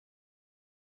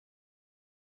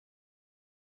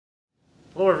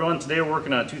Hello everyone, today we're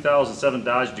working on a 2007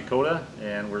 Dodge Dakota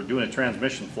and we're doing a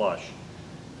transmission flush.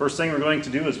 First thing we're going to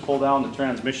do is pull down the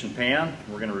transmission pan.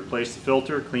 We're going to replace the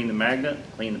filter, clean the magnet,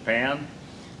 clean the pan.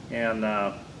 And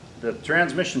the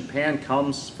transmission pan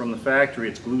comes from the factory.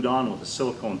 It's glued on with a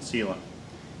silicone sealant.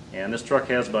 And this truck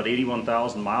has about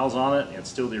 81,000 miles on it. It's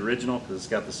still the original because it's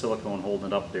got the silicone holding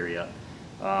it up there yet.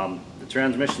 The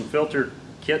transmission filter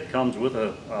kit comes with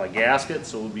a gasket,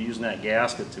 so we'll be using that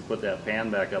gasket to put that pan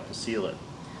back up to seal it.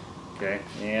 Okay,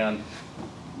 and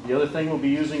the other thing we'll be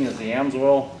using is the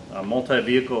AMSOIL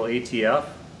multi-vehicle ATF,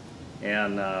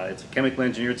 and it's a chemically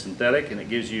engineered synthetic, and it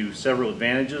gives you several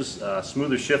advantages.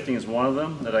 Smoother shifting is one of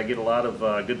them that I get a lot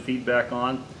of good feedback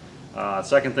on.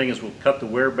 Second thing is we'll cut the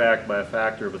wear back by a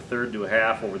factor of 1/3 to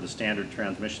 1/2 over the standard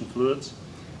transmission fluids,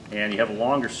 and you have a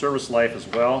longer service life as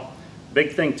well.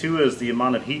 Big thing too is the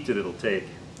amount of heat that it'll take.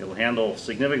 It'll handle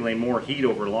significantly more heat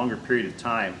over a longer period of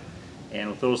time, and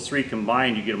with those three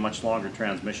combined you get a much longer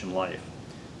transmission life.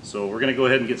 So we're going to go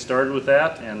ahead and get started with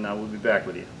that, and we'll be back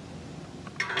with you.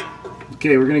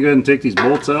 Okay, we're going to go ahead and take these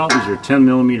bolts out. These are a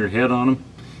 10mm head on them,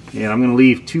 and I'm going to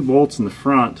leave 2 bolts in the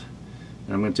front,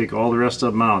 and I'm going to take all the rest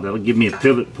of them out. That'll give me a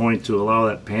pivot point to allow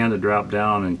that pan to drop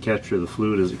down and capture the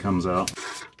fluid as it comes out.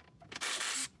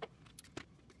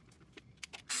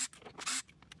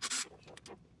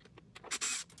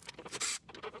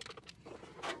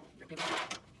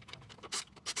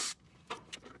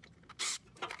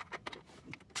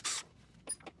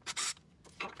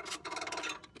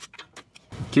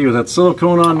 Okay, with that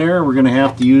silicone on there, we're going to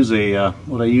have to use a,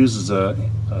 what I use is a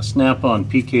snap-on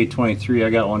PK23. I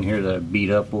got one here that I beat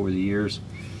up over the years.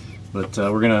 But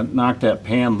we're going to knock that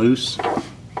pan loose.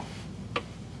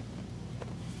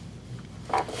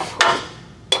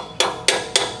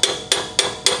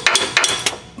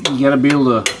 You got to be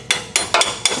able to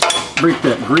break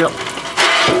that grip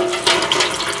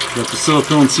that the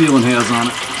silicone sealant has on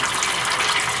it.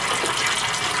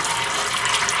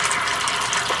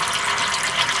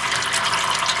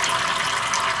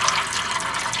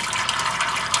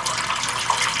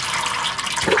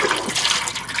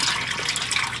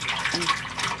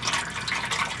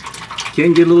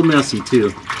 Can get a little messy too.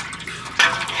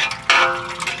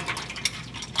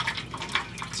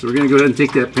 So we're going to go ahead and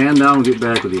take that pan down and get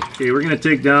back with you. Okay, we're going to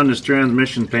take down this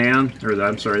transmission pan, or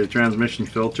the transmission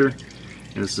filter.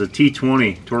 And this is a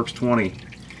T20, Torx 20.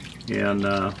 And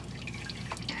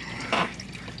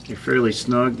they're fairly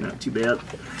snug, not too bad.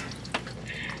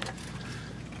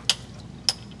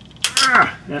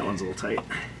 That one's a little tight.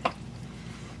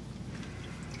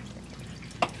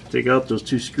 Take out those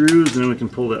 2 screws, and then we can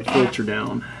pull that filter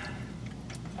down.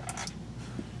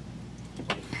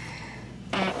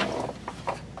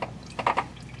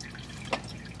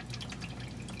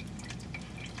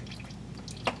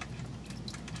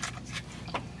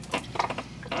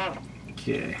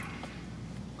 Okay.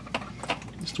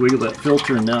 Just wiggle that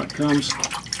filter and now it comes.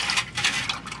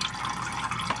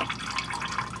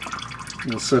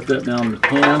 We'll set that down in the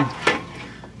pan.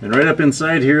 And right up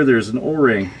inside here there's an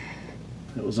O-ring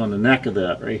that was on the neck of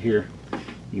that right here.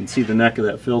 You can see the neck of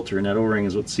that filter, and that O-ring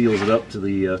is what seals it up to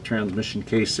the transmission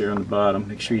case there on the bottom.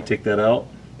 Make sure you take that out.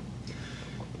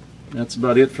 That's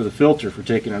about it for the filter for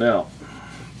taking it out.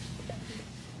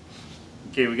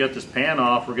 Okay, we got this pan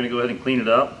off. We're going to go ahead and clean it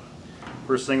up.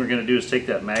 First thing we're going to do is take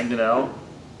that magnet out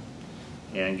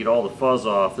and get all the fuzz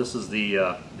off. This is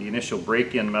the initial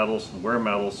break-in metals and wear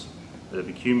metals that have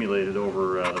accumulated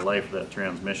over the life of that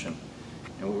transmission.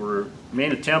 And our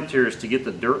main attempt here is to get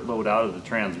the dirt load out of the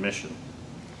transmission.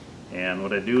 And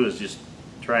what I do is just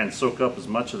try and soak up as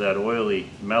much of that oily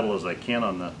metal as I can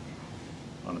on the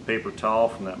paper towel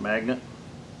from that magnet,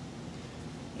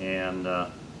 and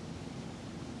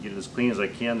get it as clean as I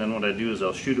can. Then what I do is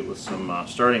I'll shoot it with some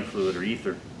starting fluid or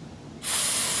ether.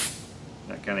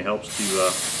 That kind of helps to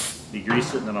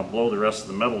degrease it, and then I'll blow the rest of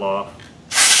the metal off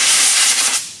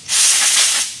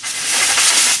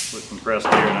with compressed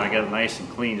air. Now I got it nice and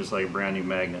clean, just like a brand new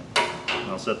magnet.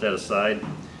 And I'll set that aside.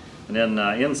 And then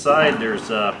inside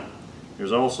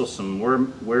there's also some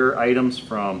wear items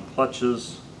from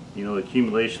clutches. You know, the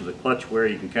accumulation of the clutch wear.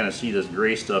 You can kind of see this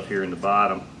gray stuff here in the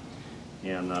bottom.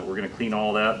 And we're going to clean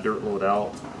all that dirt load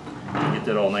out and get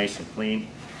that all nice and clean.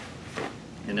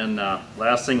 And then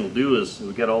last thing we'll do is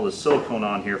we've got all this silicone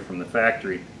on here from the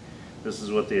factory. This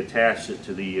is what they attached it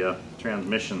to the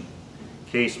transmission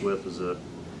case with, is a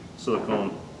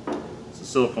silicone. It's a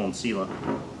silicone sealant.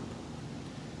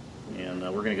 And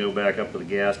we're going to go back up with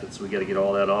the gasket, so we got to get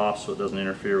all that off so it doesn't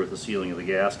interfere with the sealing of the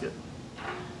gasket.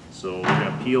 So we're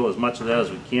going to peel as much of that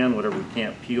as we can. Whatever we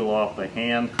can't peel off by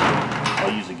hand,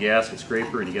 I'll use a gasket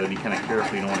scraper, and you got to be kind of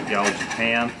careful. You don't want to gouge the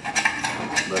pan.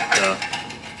 But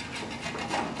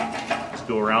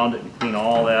go around it and clean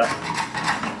all that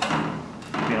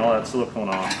silicone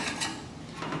off.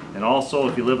 And also,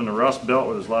 if you live in the Rust Belt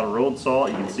where there's a lot of road salt,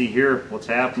 you can see here what's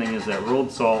happening is that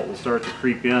road salt will start to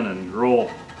creep in and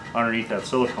grow underneath that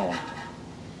silicone.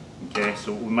 Okay,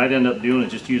 so what we might end up doing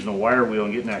is just using a wire wheel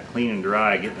and getting that clean and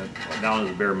dry, getting it down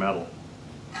to the bare metal.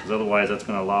 Because otherwise that's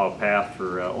going to allow a path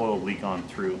for oil to leak on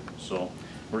through. So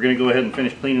we're going to go ahead and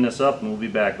finish cleaning this up and we'll be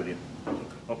back with you.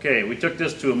 Okay, we took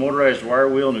this to a motorized wire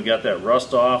wheel and we got that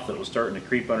rust off that was starting to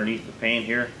creep underneath the paint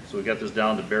here. So we got this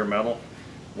down to bare metal.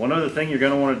 One other thing you're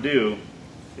going to want to do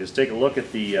is take a look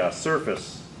at the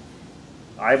surface.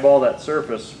 Eyeball that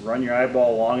surface, run your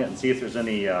eyeball along it and see if there's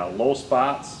any low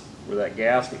spots where that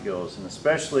gasket goes, and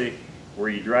especially where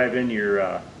you drive in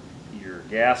your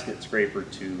gasket scraper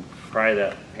to pry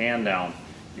that pan down,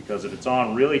 because if it's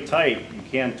on really tight you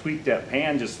can tweak that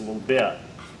pan just a little bit.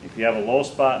 If you have a low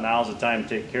spot, now's the time to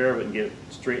take care of it and get it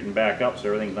straightened back up so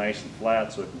everything's nice and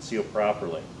flat so it can seal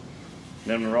properly. And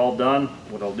then when we're all done,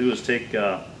 what I'll do is take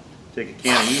a can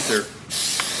of ether,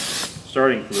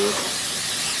 starting fluid,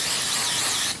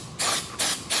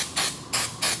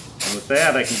 and with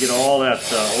that I can get all that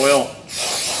oil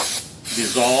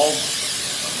dissolved.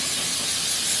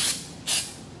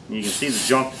 And you can see the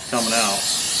junk that's coming out.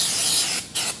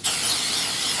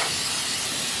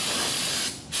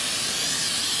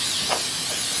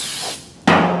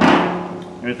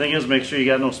 And the thing is, make sure you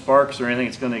got no sparks or anything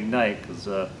that's going to ignite, because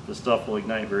this stuff will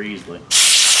ignite very easily.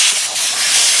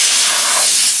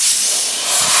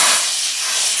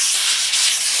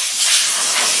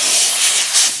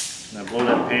 Now blow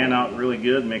that pan out really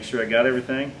good, make sure I got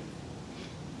everything.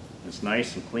 It's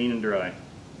nice and clean and dry.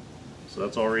 So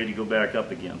that's all ready to go back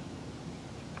up again.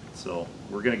 So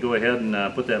we're going to go ahead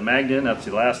and put that magnet in. That's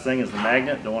the last thing, is the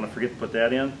magnet. Don't want to forget to put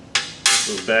that in. It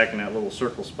goes back in that little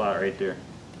circle spot right there.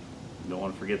 Don't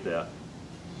want to forget that.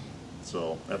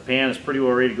 So that pan is pretty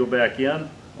well ready to go back in,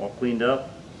 all cleaned up,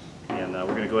 and we're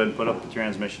going to go ahead and put up the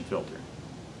transmission filter.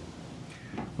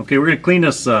 Okay, we're going to clean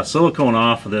this silicone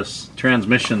off of this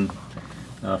transmission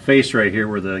face right here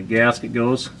where the gasket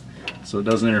goes, so it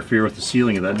doesn't interfere with the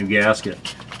sealing of that new gasket.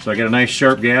 So I got a nice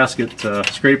sharp gasket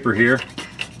scraper here,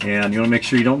 and you want to make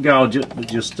sure you don't gouge it, but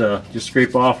just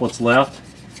scrape off what's left,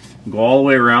 go all the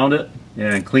way around it,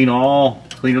 and clean it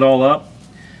all up.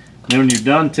 And then when you're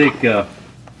done, take a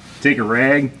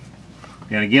rag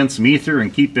and again some ether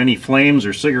and keep any flames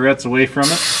or cigarettes away from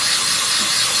it.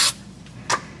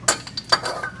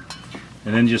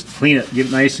 And then just clean it, get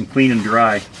it nice and clean and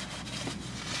dry.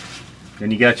 Then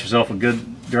you got yourself a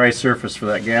good dry surface for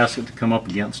that gasket to come up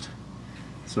against.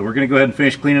 So we're going to go ahead and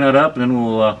finish cleaning that up, and then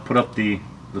we'll put up the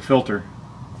filter.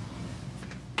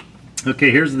 Okay,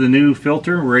 here's the new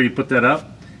filter. We're ready to put that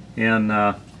up, and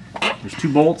there's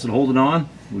two bolts that hold it on.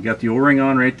 We got the O-ring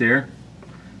on right there,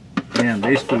 and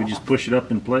basically we just push it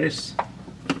up in place,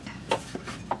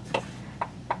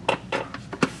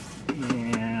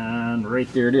 and right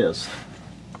there it is.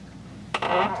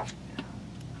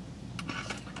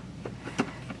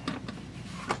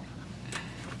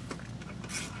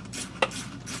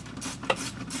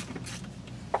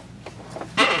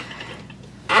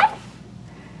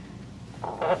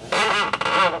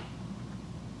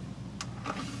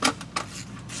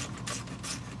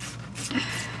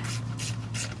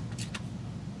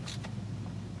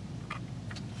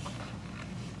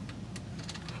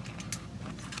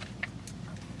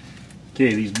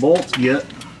 Okay, these bolts get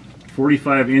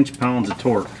 45 inch-pounds of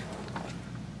torque.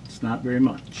 It's not very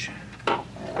much.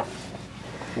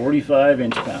 45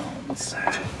 inch-pounds.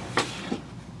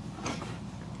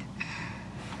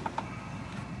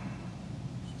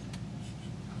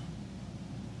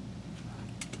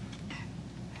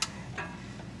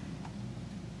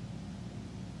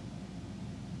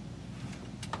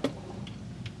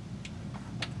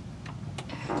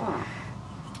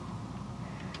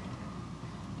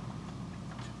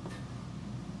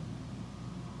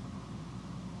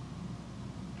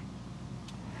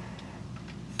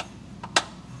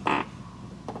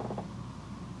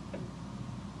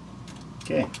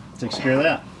 Okay, takes care of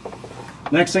that.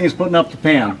 Next thing is putting up the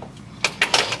pan.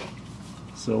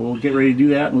 So we'll get ready to do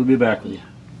that and we'll be back with you.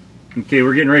 Okay,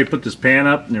 we're getting ready to put this pan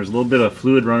up, and there's a little bit of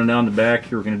fluid running down the back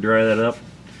here. We're going to dry that up.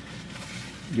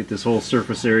 Get this whole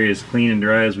surface area as clean and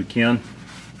dry as we can.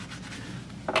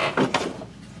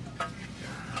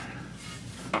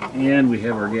 And we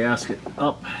have our gasket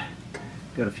up.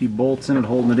 Got a few bolts in it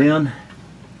holding it in.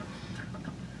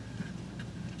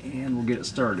 And we'll get it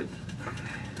started.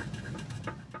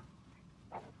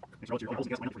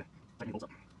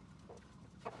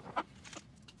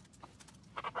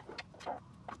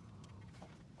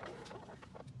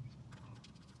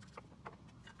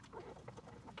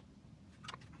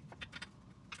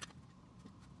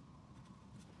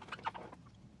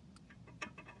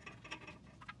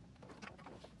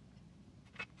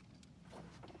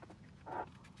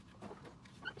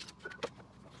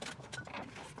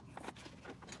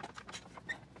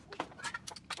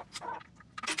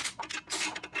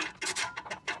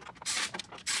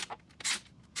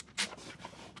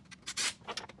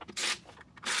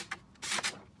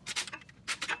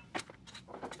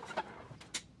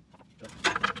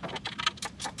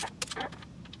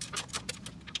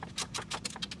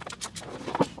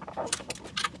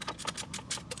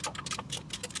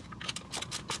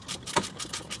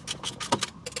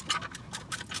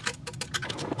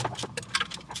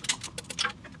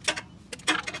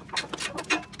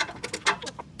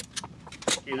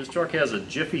 truck has a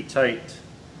Jiffy type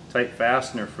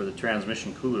fastener for the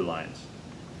transmission cooler lines.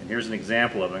 And here's an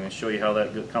example of it. I'm going to show you how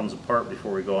that comes apart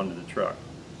before we go into the truck.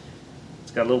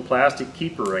 It's got a little plastic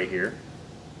keeper right here.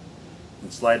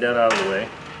 And slide that out of the way.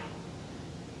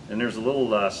 And there's a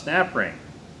little snap ring.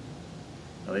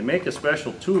 Now they make a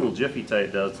special tool, Jiffy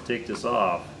type does, to take this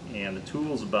off. And the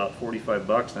tool's about 45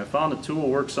 bucks. And I found the tool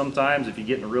works sometimes if you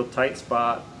get in a real tight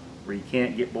spot where you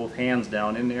can't get both hands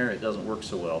down in there. It doesn't work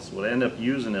so well. So what I end up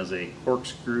using is a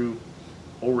corkscrew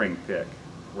O-ring pick.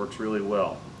 Works really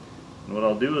well. And what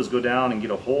I'll do is go down and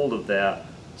get a hold of that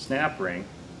snap ring.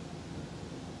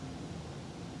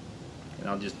 And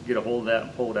I'll just get a hold of that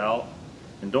and pull it out.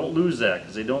 And don't lose that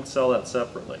because they don't sell that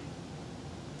separately.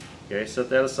 Okay, set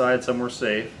that aside somewhere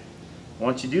safe.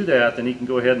 Once you do that, then you can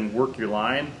go ahead and work your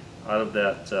line out of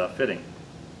that fitting.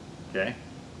 Okay?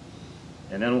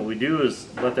 And then what we do is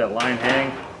let that line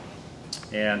hang.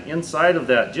 And inside of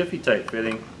that Jiffy type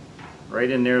fitting,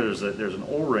 right in there, there's an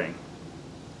O-ring.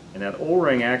 And that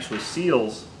O-ring actually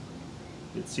seals,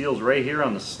 it seals right here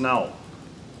on the snout.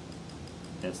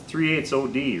 And it's 3/8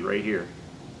 OD right here.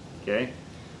 Okay?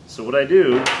 So what I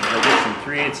do is I get some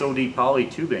 3/8 OD poly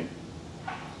tubing.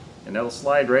 And that'll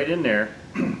slide right in there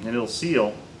and it'll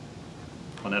seal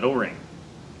on that O-ring.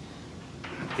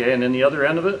 Okay, and then the other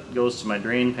end of it goes to my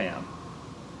drain pan.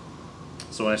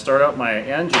 So when I start up my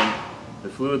engine, the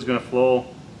fluid's going to flow,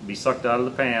 be sucked out of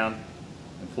the pan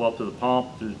and flow up to the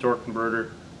pump, through the torque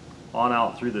converter, on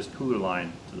out through this cooler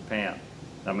line to the pan.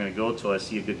 I'm going to go till I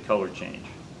see a good color change.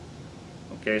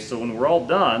 Okay, so when we're all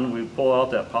done, we pull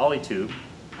out that poly tube.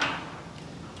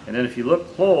 And then if you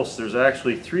look close, there's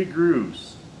actually 3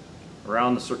 grooves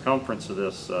around the circumference of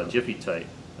this Jiffy type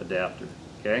adapter.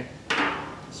 Okay,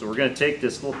 so we're going to take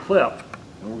this little clip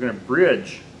and we're going to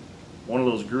bridge one of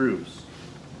those grooves.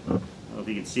 I don't know if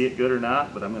you can see it good or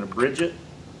not, but I'm going to bridge it,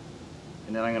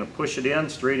 and then I'm going to push it in,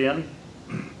 straight in,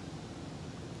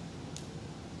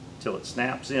 until it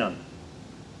snaps in.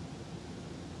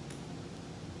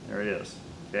 There it is.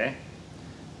 Okay,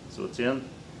 so it's in.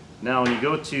 Now when you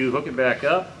go to hook it back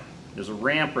up, there's a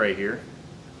ramp right here,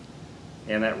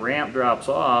 and that ramp drops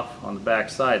off on the back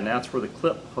side, and that's where the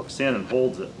clip hooks in and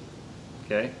holds it.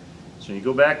 Okay, so when you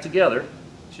go back together,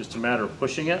 it's just a matter of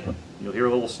pushing it. You'll hear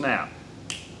a little snap,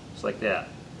 just like that.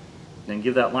 And then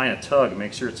give that line a tug and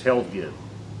make sure it's held good.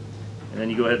 And then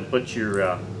you go ahead and put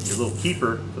your little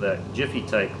keeper for that Jiffy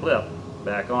type clip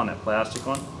back on, that plastic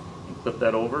one, and clip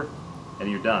that over, and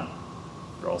you're done.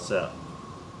 You're all set.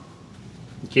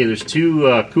 Okay, there's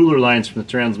 2 cooler lines from the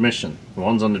transmission. The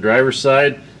one's on the driver's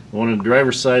side. The one on the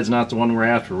driver's side is not the one we're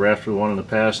after. We're after the one on the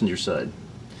passenger side,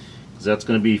 because that's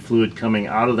going to be fluid coming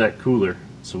out of that cooler.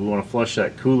 So we want to flush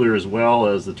that cooler as well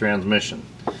as the transmission.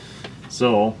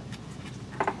 So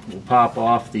we'll pop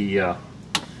off the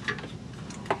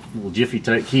little Jiffy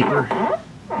type keeper,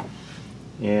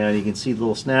 and you can see the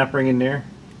little snap ring in there.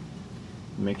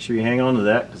 Make sure you hang on to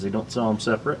that because they don't sell them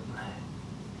separate.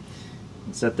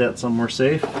 And set that somewhere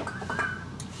safe.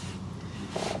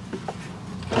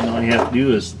 And all you have to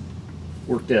do is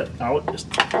work that out just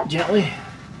gently,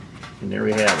 and there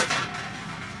we have it.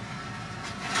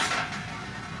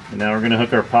 And now we're going to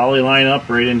hook our poly line up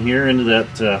right in here into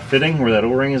that fitting where that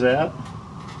O-ring is at.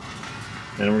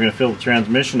 And we're going to fill the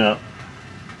transmission up,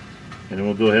 and then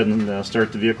we'll go ahead and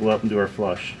start the vehicle up and do our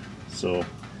flush. So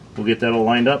we'll get that all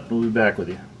lined up and we'll be back with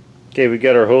you. Okay, we've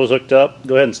got our hose hooked up.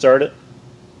 Go ahead and start it.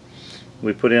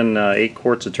 We put in 8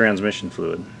 quarts of transmission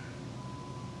fluid.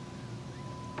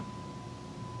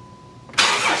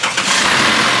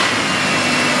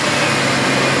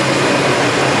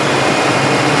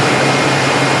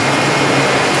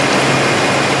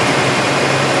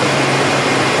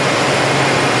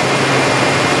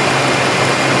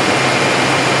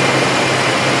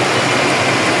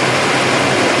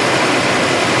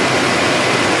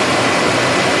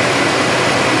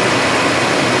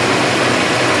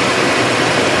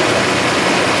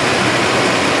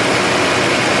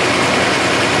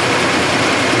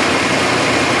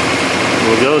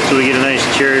 We'll go so we get a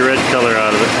nice cherry red color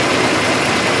out of it.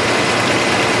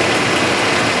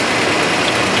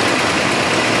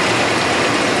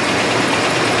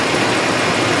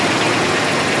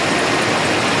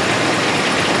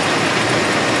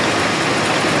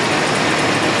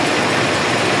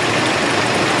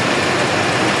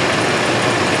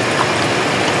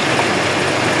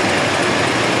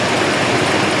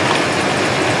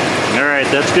 Alright,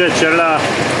 that's good. Shut it off.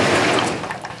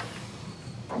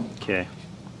 Okay.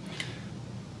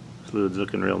 Fluid's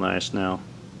looking real nice now.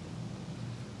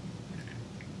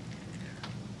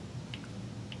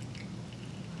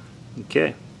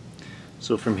 Okay,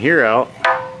 so from here out,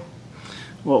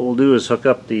 what we'll do is hook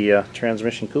up the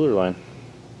transmission cooler line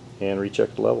and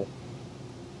recheck the level.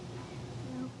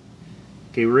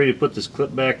 Okay, we're ready to put this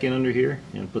clip back in under here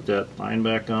and put that line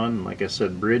back on. Like I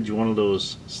said, bridge one of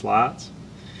those slots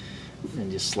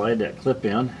and just slide that clip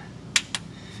in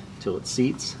until it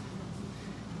seats.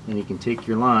 Then you can take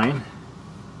your line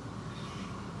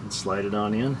and slide it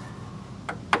on in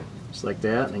just like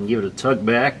that, and then give it a tug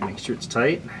back, make sure it's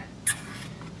tight,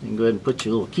 and go ahead and put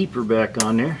your little keeper back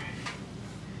on there,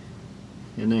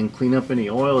 and then clean up any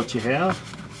oil that you have.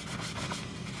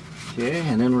 Okay,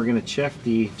 and then we're going to check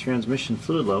the transmission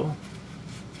fluid level.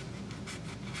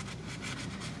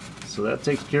 So that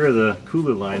takes care of the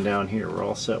cooler line down here. We're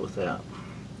all set with that.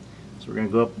 So we're going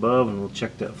to go up above and we'll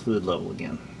check that fluid level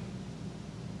again.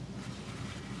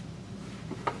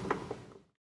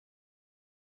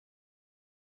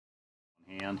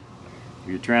 And if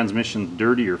your transmission's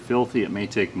dirty or filthy, it may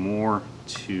take more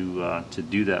to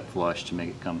do that flush to make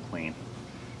it come clean.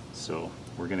 So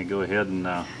we're going to go ahead and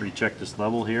recheck this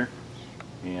level here.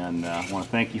 And I want to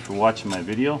thank you for watching my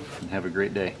video, and have a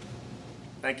great day.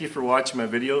 Thank you for watching my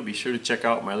video. Be sure to check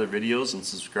out my other videos and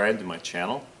subscribe to my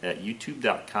channel at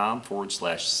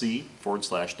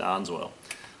youtube.com/c/Donsoil.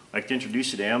 I'd like to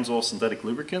introduce you to Amsoil Synthetic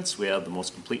Lubricants. We have the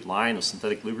most complete line of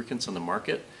synthetic lubricants on the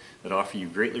market that offer you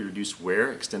greatly reduced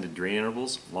wear, extended drain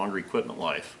intervals, longer equipment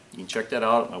life. You can check that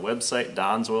out at my website,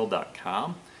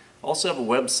 donsoil.com. I also have a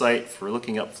website for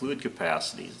looking up fluid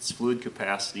capacities. It's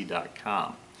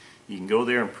fluidcapacity.com. You can go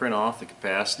there and print off the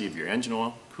capacity of your engine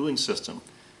oil, cooling system,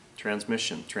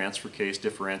 transmission, transfer case,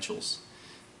 differentials.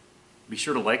 Be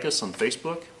sure to like us on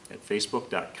Facebook at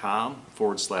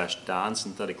facebook.com/Don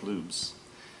Synthetic Lubes.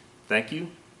 Thank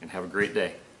you and have a great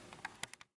day.